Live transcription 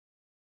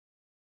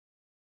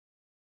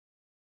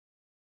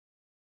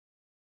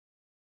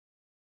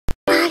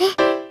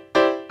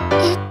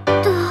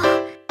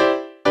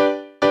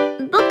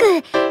僕、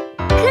ク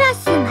ラ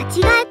ス間違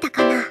えた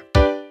かな。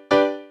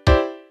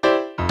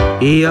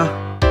いいや、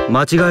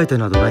間違えて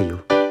などないよ。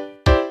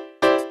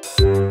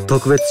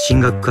特別進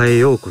学科へ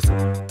ようこそ。あっ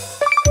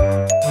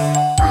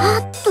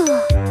と。よ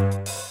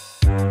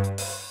ろ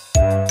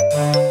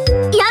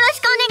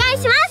しくお願い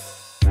します。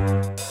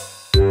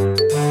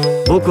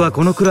僕は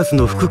このクラス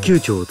の副級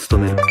長を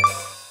務める。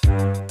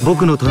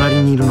僕の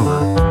隣にいるの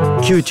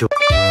が級長。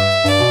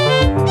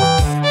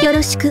よ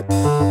ろしく。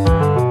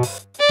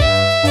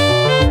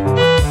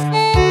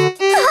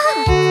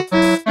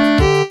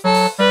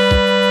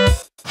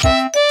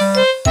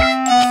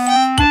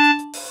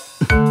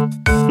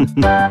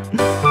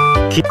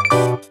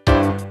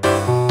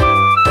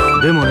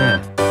でもね、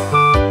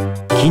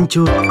緊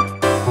張。ほ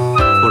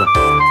ら。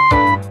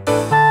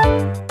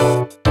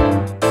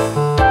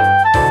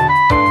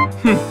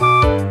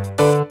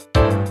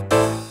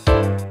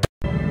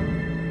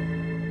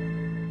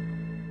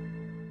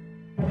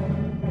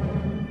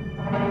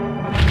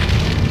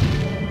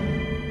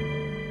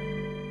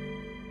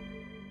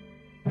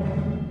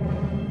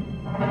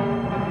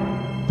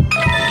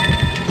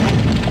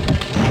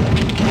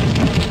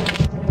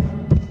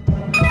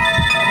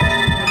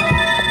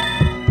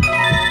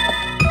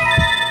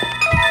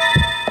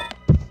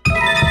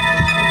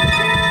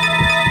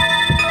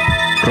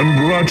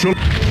Congratulations.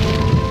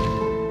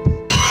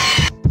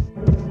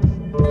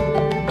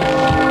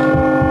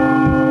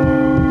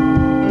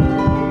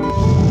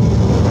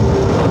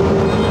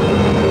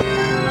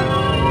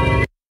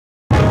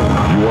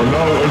 You are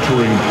now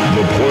entering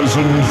the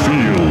Poison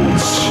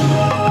Fields.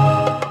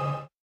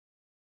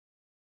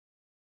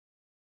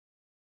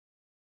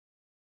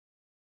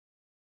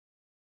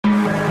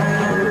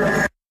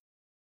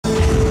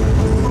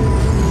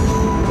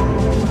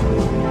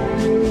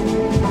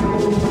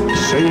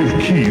 Save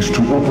keys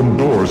to open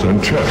doors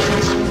and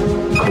chests.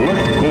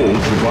 Collect gold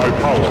to buy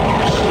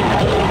power-ups.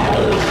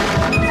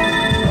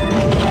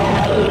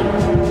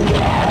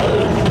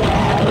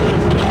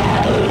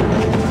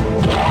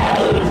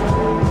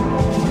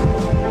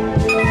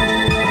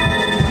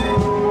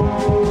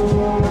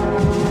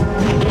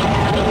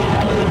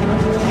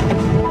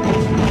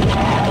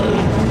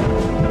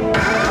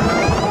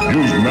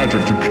 Use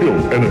magic to kill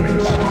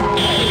enemies.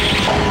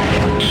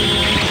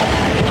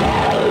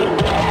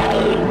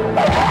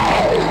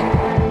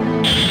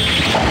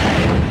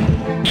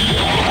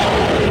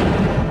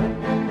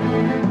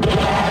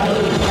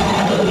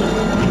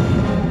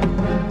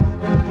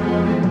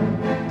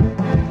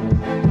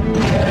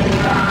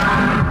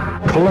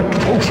 Collect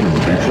potions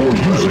before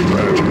using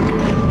magic.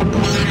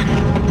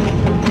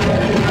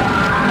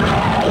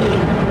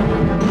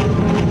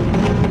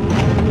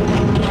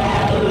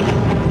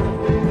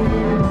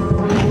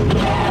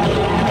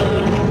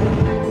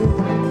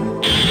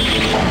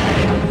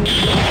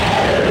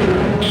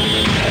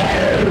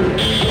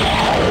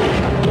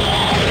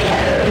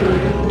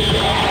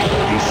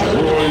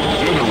 Destroy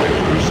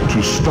generators to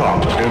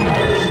stop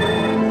enemies.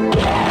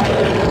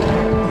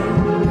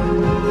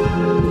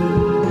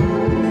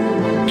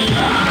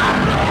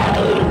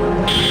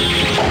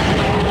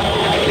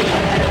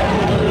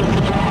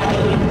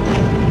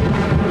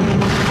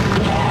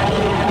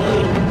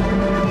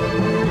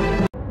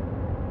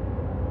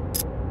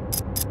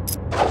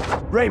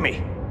 Raimi!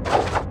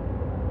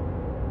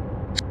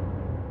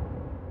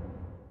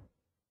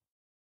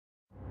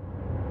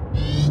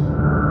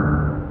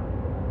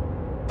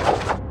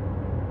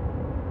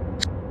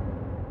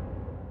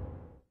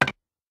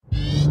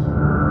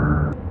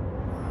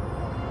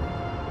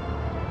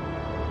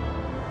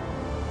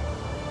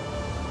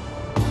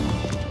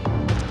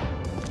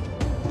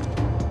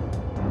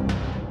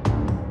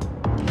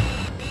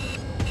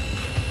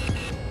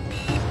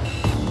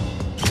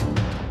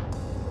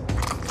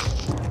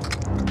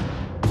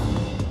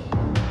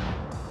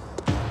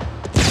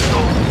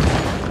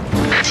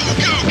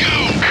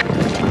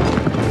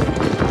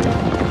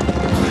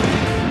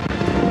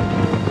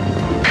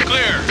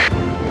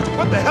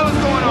 What the hell is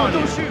going on?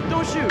 Don't shoot!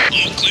 Don't shoot!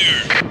 All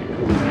clear.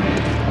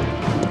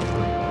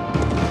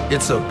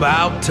 It's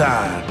about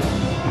time.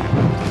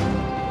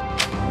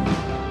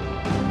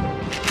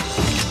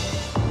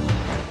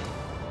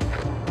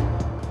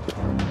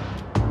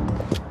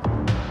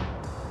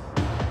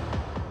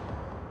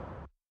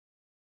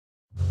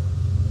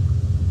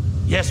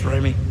 Yes,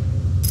 Raimi.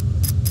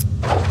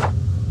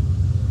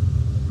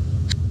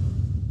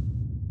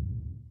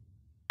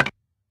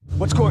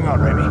 What's going on,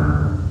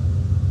 Raimi?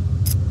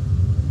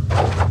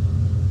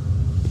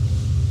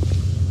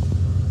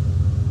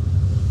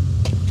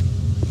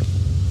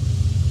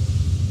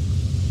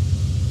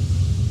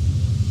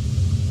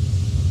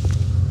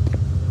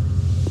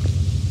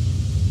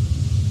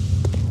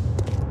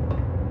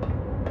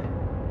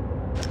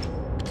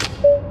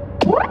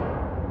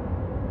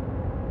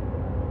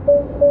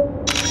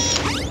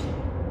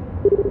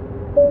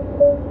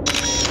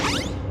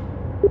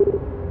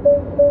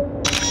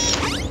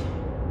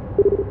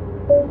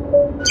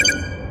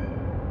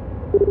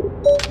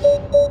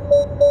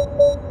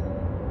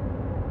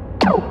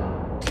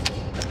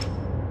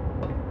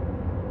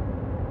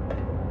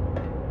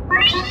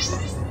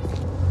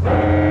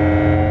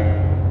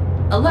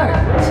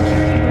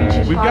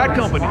 We've got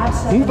company.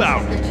 Move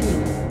out.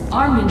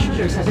 Armed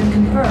intruders have been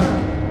confirmed.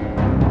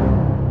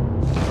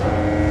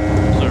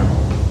 Sir.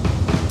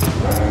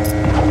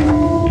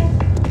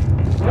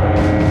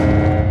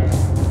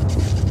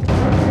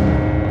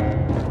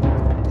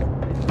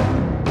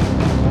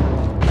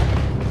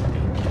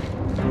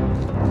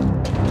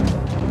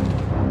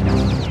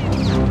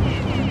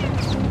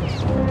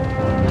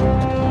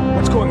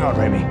 What's going on,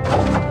 Remy?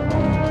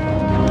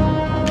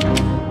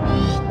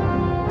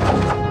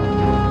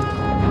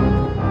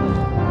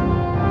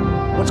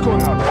 What's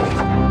going on, Remy?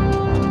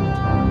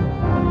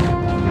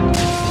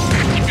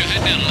 Keep your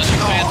head down unless you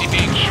fancy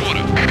being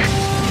shorter.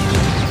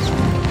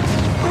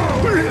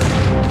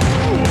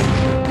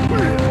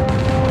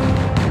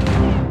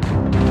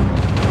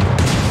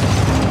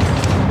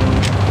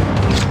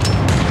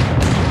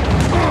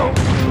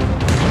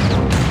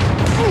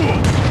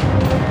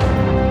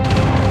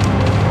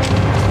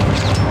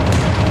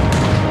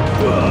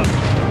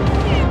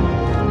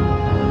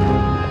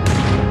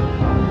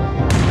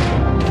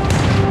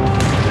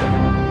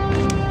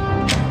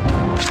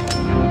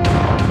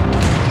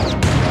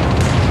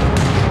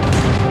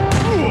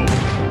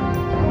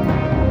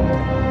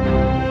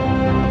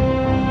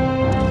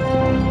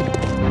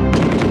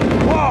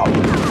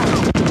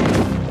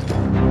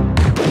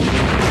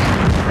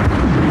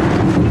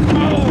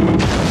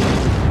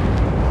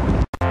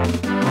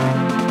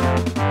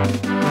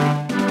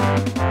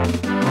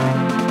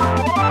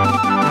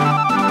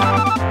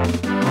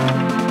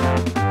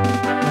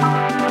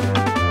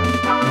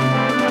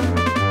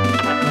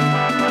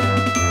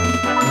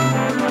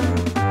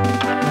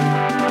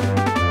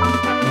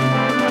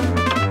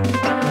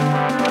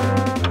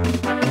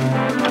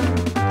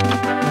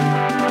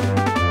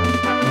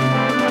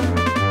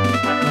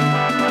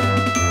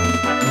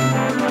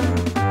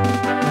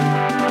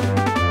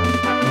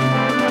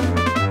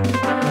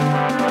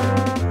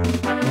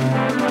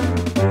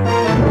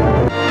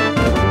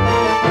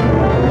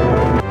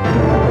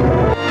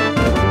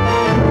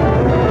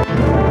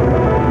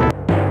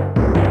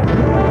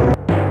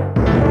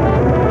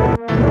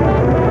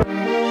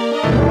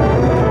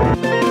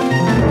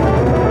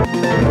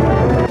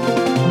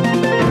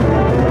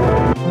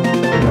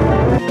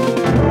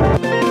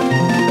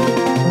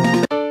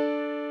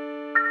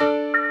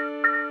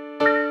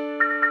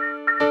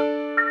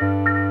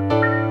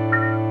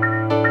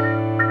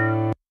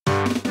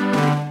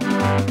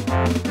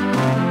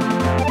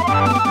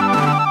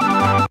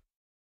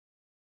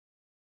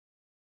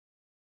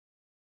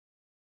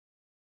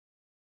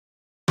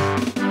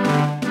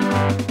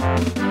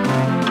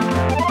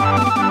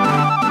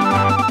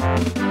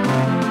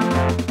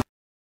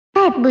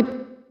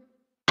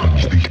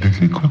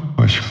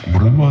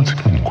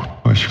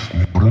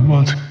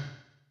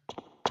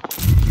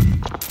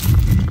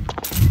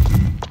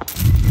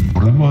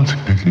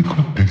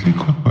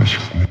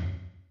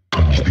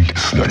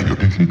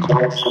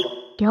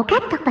よか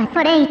ったバ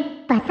ソレイ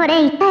バソ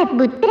レイタイプ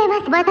ぶっつれ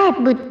ますバタイ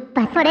プ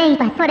バソレイ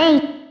バソレ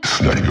イ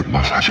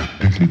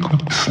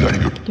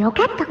よ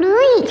かったルイ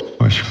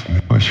バ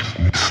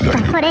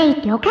ソ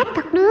レイよかっ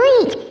たル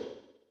イ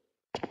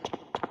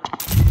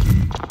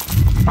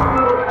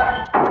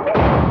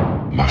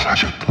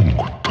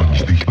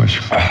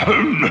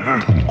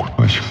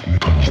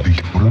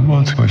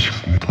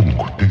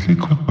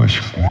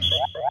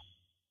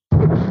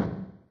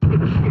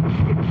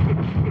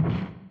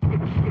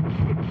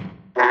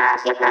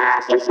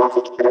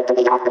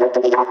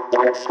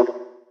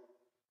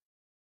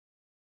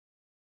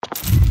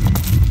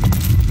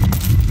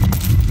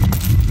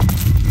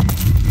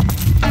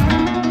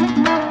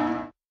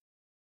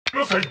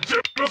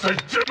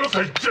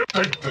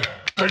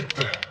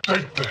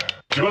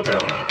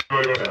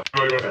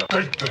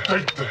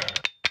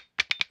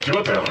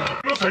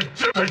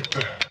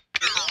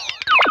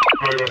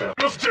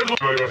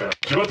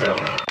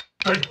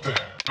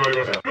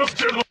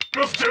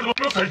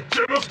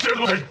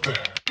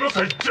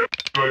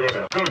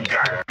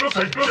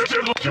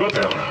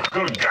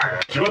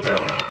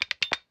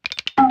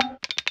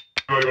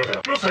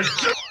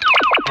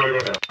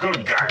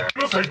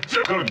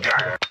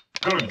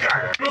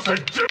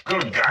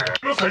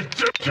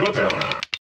Gakuen.